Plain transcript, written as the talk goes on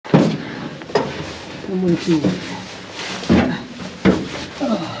Someone to.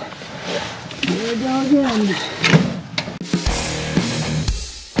 Here we go again.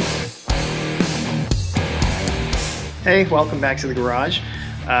 Hey, welcome back to the garage.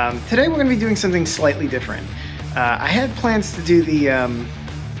 Today we're going to be doing something slightly different. I had plans to do the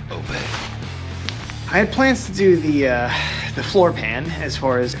the floor pan, as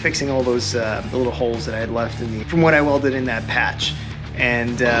far as fixing all those the little holes that I had left in from what I welded in that patch,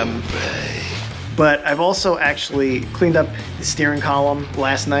 and but I've also actually cleaned up the steering column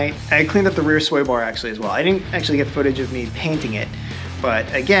last night. I cleaned up the rear sway bar actually as well. I didn't actually get footage of me painting it, but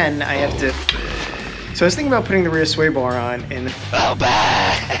again, I have to. So I was thinking about putting the rear sway bar on, and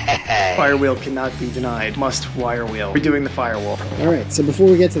firewheel cannot be denied. Must wire wheel. We're doing the firewall. All right, so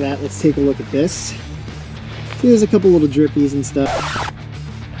before we get to that, let's take a look at this. See, there's a couple little drippies and stuff.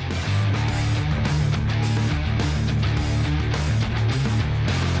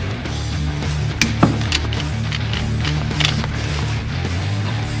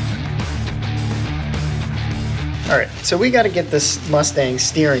 All right, so we got to get this Mustang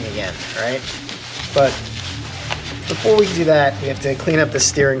steering again, right? But before we do that, we have to clean up the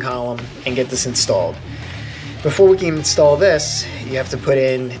steering column and get this installed. Before we can install this, you have to put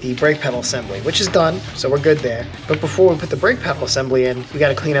in the brake pedal assembly, which is done, so we're good there. But before we put the brake pedal assembly in, we got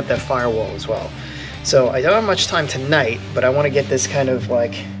to clean up that firewall as well. So I don't have much time tonight, but I want to get this kind of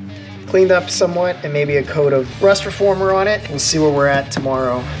like cleaned up somewhat and maybe a coat of rust reformer on it. We'll see where we're at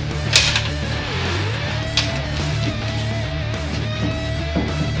tomorrow.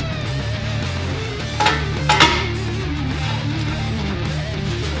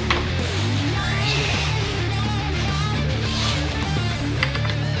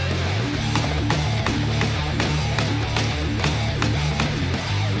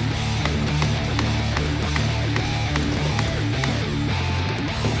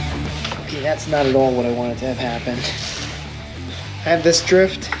 That's not at all what I wanted to have happen. I have this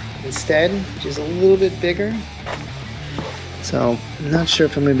drift instead, which is a little bit bigger. So I'm not sure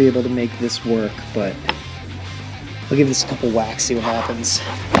if I'm going to be able to make this work, but I'll give this a couple whacks, see what happens.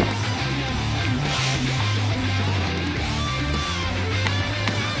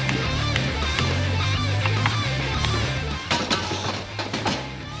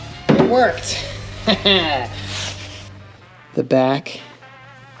 It worked! The back.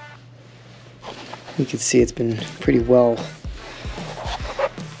 You can see it's been pretty well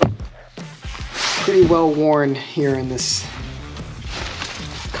worn here in this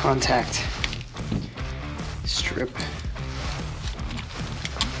contact strip.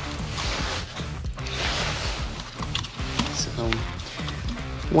 So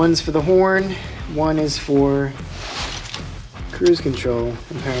one's for the horn, one is for cruise control,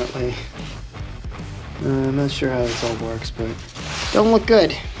 apparently. I'm not sure how this all works, but don't look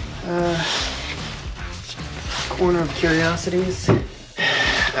good. Corner of curiosities.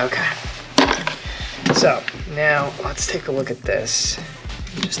 Okay. So now let's take a look at this.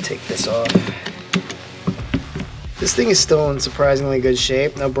 Just take this off. This thing is still in surprisingly good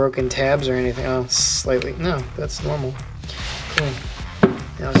shape. No broken tabs or anything. Oh, slightly. No, that's normal. Cool.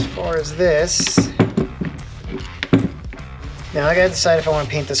 Now as far as this, now I gotta decide if I want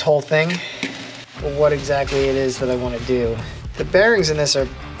to paint this whole thing or what exactly it is that I want to do. The bearings in this are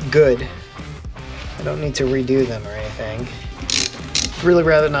good. I don't need to redo them or anything. I'd really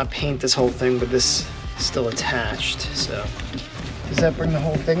rather not paint this whole thing, but this is still attached, so. Does that bring the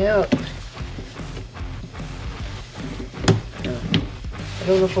whole thing out? No. I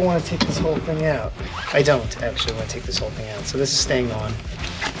don't know if I want to take this whole thing out. I don't actually want to take this whole thing out, so this is staying on.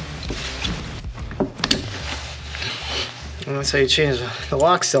 And that's how you change the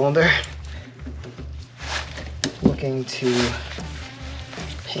lock cylinder. Looking to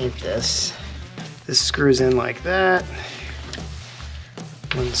paint this. This screws in like that.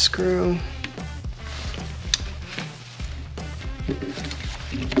 One screw.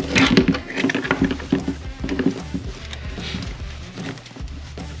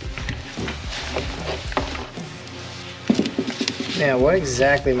 Now, what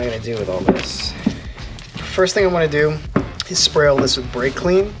exactly am I going to do with all this? First thing I want to do is spray all this with brake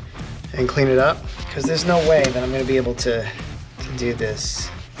clean and clean it up, because there's no way that I'm going to be able to do this.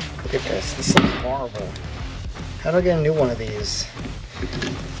 Look at this. This looks horrible. How do I get a new one of these?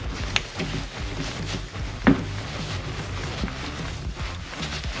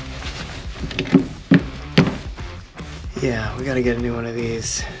 Yeah, we gotta get a new one of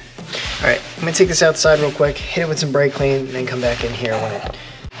these. All right, I'm gonna take this outside real quick, hit it with some brake clean, and then come back in here when it...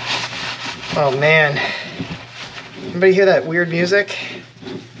 Oh man. Anybody hear that weird music?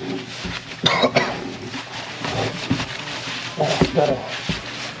 Oh, better.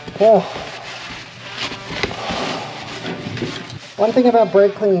 Oh. One thing about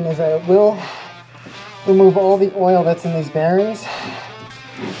brake clean is that it will remove all the oil that's in these bearings.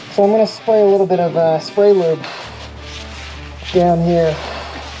 So I'm going to spray a little bit of spray lube down here.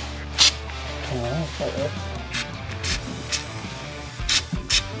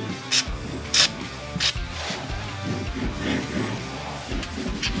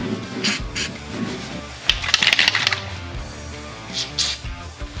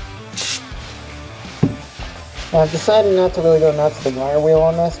 Now, I've decided not to really go nuts with the wire wheel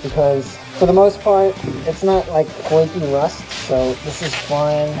on this because, for the most part, it's not like flaky rust, so this is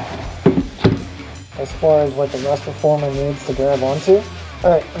fine as far as what the rust reformer needs to grab onto.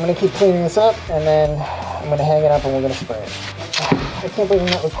 Alright, I'm going to keep cleaning this up, and then I'm going to hang it up and we're going to spray it. I can't believe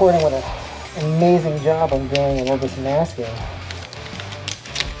I'm not recording what an amazing job I'm doing with all this masking.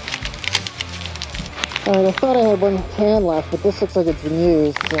 Alright, I thought I had one can left, but this looks like it's been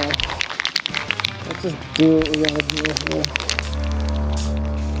used, so let's just do what we gotta do here.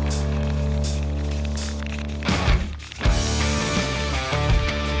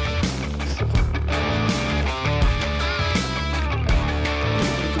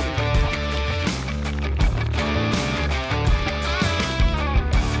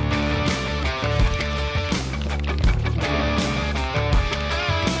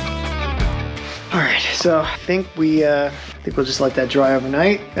 Alright, so I think we'll just let that dry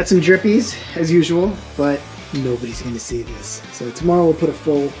overnight. Got some drippies, as usual, but nobody's gonna see this. So tomorrow we'll put a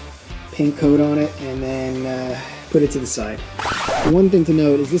full paint coat on it and then put it to the side. One thing to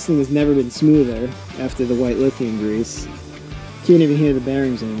note is this thing has never been smoother after the white lithium grease. Can't even hear the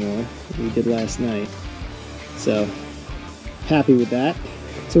bearings anymore, like we did last night. So, happy with that.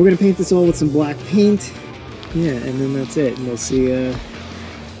 So we're gonna paint this all with some black paint. Yeah, and then that's it. And we'll see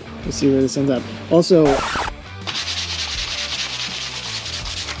where this ends up. Also,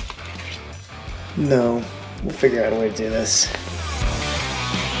 no, we'll figure out a way to do this.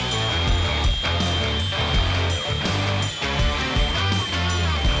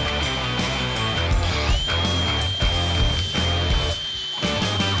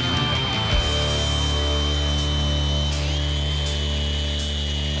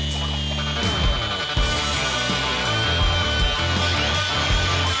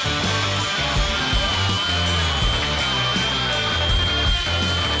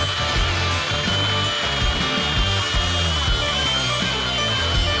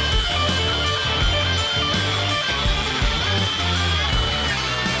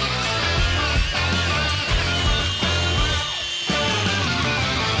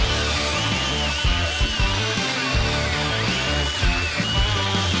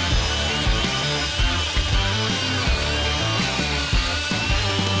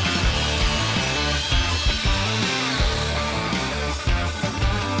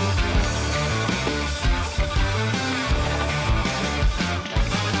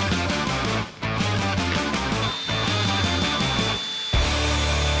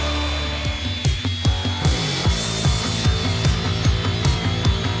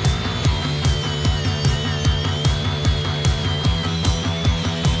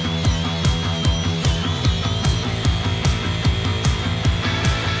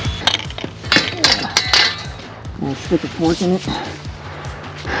 I'll stick a fork in it.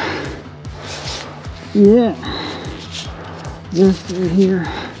 Yeah. Just right here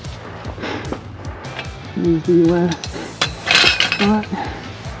is the last spot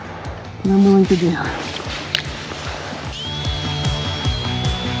that I'm willing to do.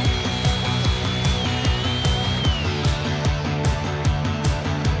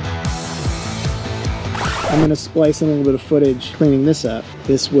 I'm going to splice in a little bit of footage cleaning this up.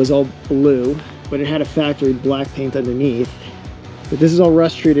 This was all blue, but it had a factory black paint underneath. But this is all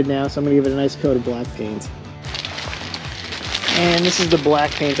rust treated now, so I'm going to give it a nice coat of black paint. And this is the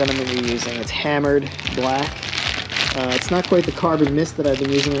black paint that I'm going to be using. It's hammered black. It's not quite the carbon mist that I've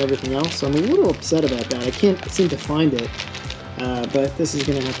been using and everything else, so I'm a little upset about that. I can't seem to find it, but this is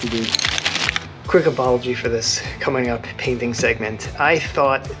going to have to do. Quick apology for this coming up painting segment. I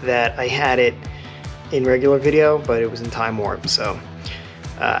thought that I had it in regular video, but it was in time warp, so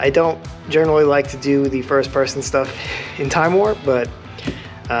I don't generally like to do the first person stuff in time warp, but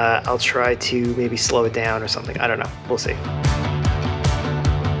I'll try to maybe slow it down or something. I don't know, we'll see.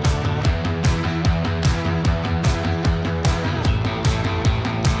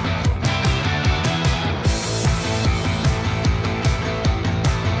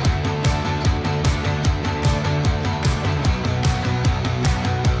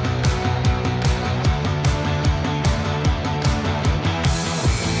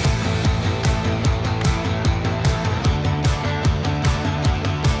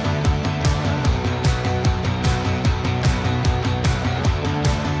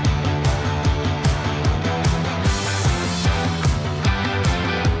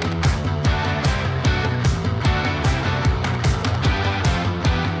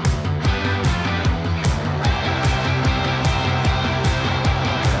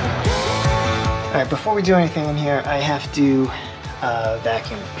 Alright, before we do anything in here, I have to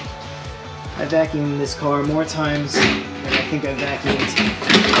vacuum. I vacuumed this car more times than I think I vacuumed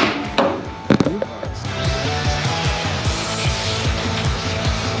new cars.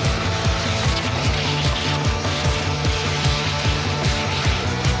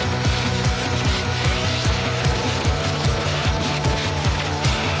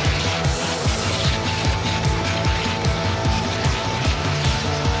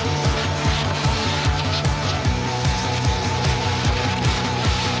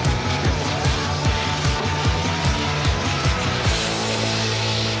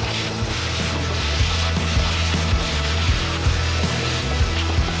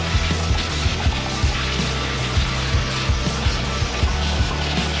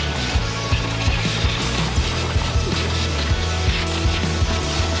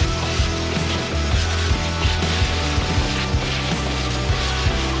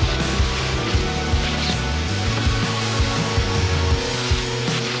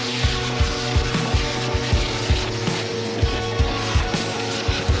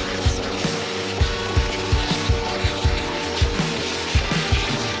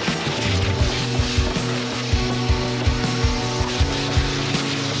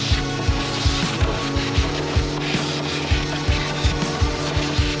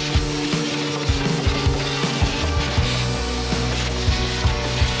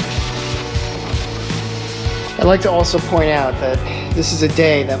 I'd like to also point out that this is a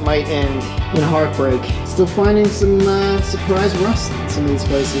day that might end in heartbreak. Still finding some surprise rust in some of these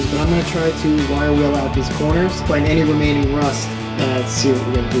places, but I'm going to try to wire wheel out these corners, find any remaining rust, and see what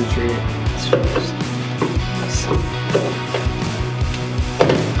we're going to do to treat it.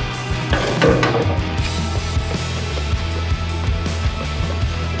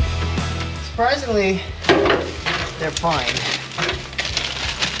 Surprisingly, they're fine. I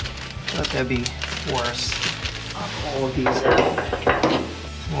thought that'd be worse. All of these out.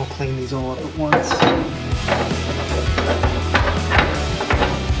 We'll clean these all up at once.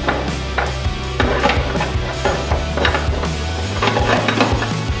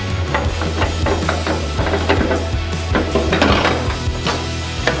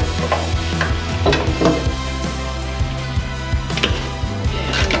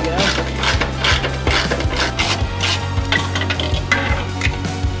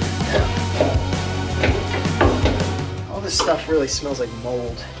 Stuff really smells like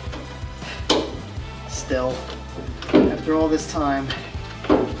mold still after all this time.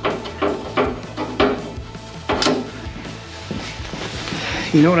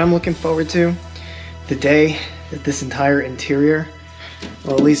 You know what I'm looking forward to? The day that this entire interior,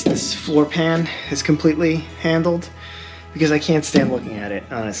 or at least this floor pan, is completely handled, because I can't stand looking at it,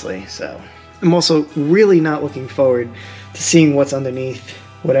 honestly. So I'm also really not looking forward to seeing what's underneath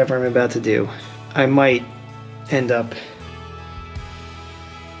whatever I'm about to do. I might end up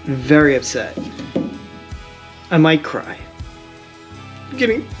very upset. I might cry. I'm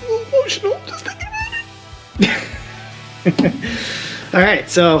getting emotional just thinking about it. Alright,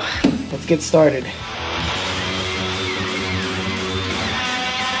 so let's get started.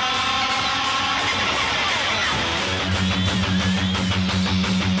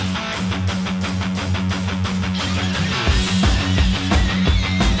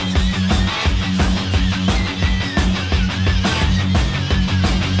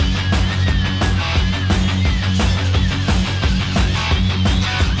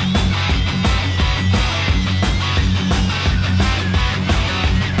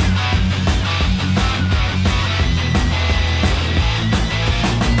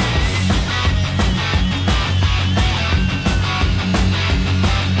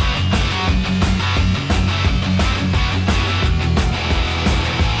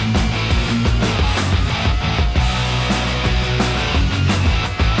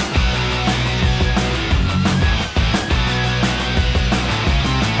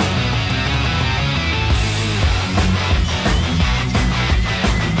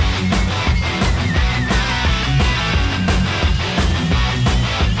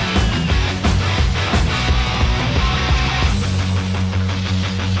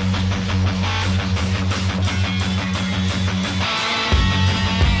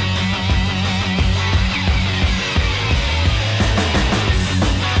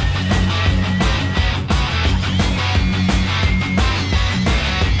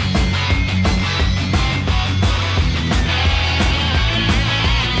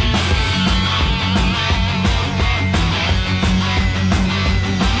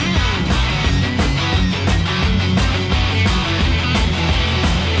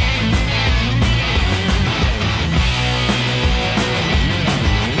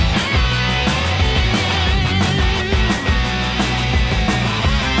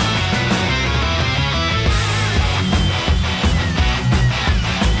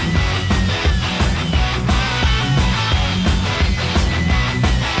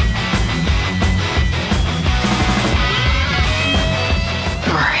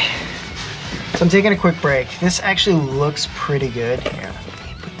 So I'm taking a quick break. This actually looks pretty good. Here, let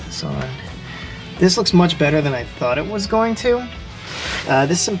me put this on. This looks much better than I thought it was going to.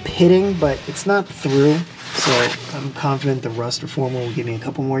 There's some pitting, but it's not through, so I'm confident the rust reformer will give me a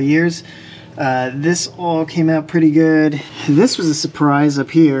couple more years. This all came out pretty good. This was a surprise up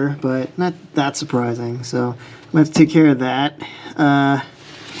here, but not that surprising, so I'm gonna have to take care of that. I'm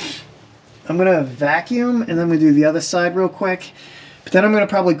gonna vacuum, and then we do the other side real quick, but then I'm gonna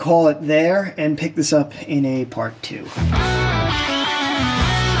probably call it there and pick this up in a part 2.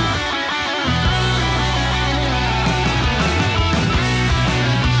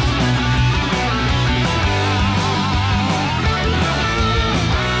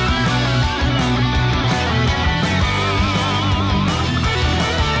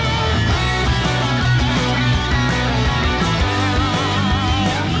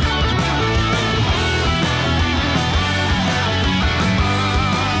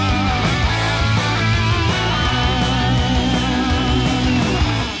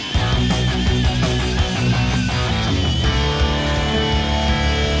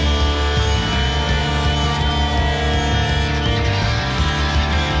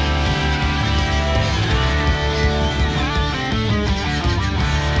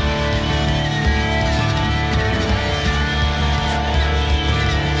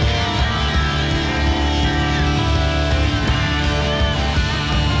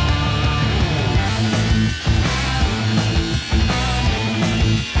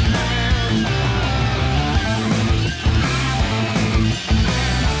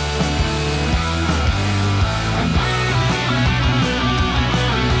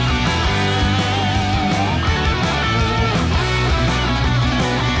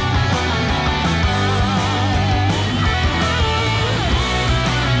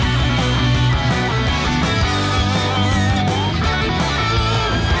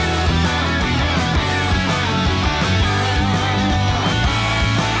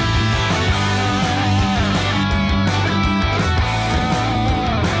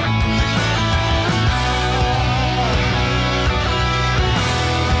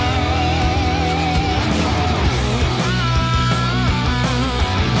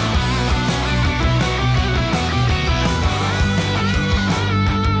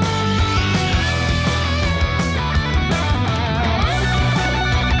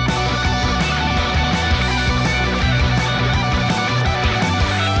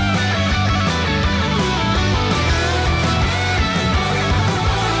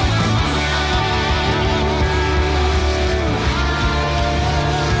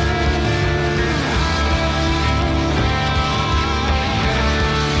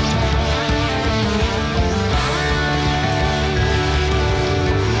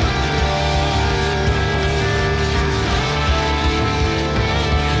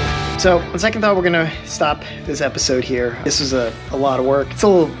 So on second thought, we're gonna stop this episode here. This is a lot of work. It's a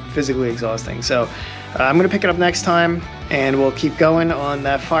little physically exhausting. So I'm gonna pick it up next time and we'll keep going on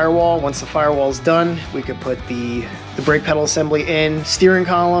that firewall. Once the firewall's done, we could put the brake pedal assembly in, steering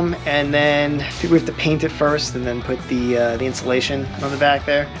column, and then I think we have to paint it first and then put the insulation on the back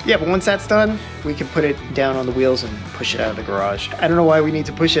there. Yeah, but once that's done, we can put it down on the wheels and push it out of the garage. I don't know why we need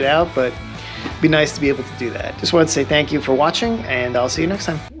to push it out, but it'd be nice to be able to do that. Just wanted to say thank you for watching, and I'll see you next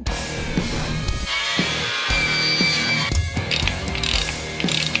time.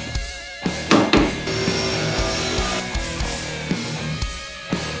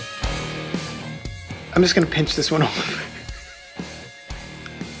 I'm just gonna pinch this one off.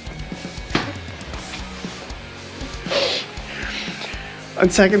 On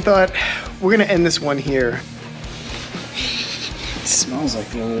second thought, we're gonna end this one here. It smells like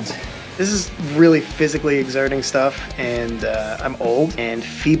the old. This is really physically exerting stuff, and I'm old and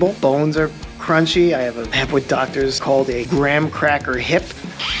feeble. Bones are crunchy. I have what doctors called a graham cracker hip.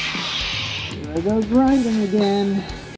 Here I go grinding again.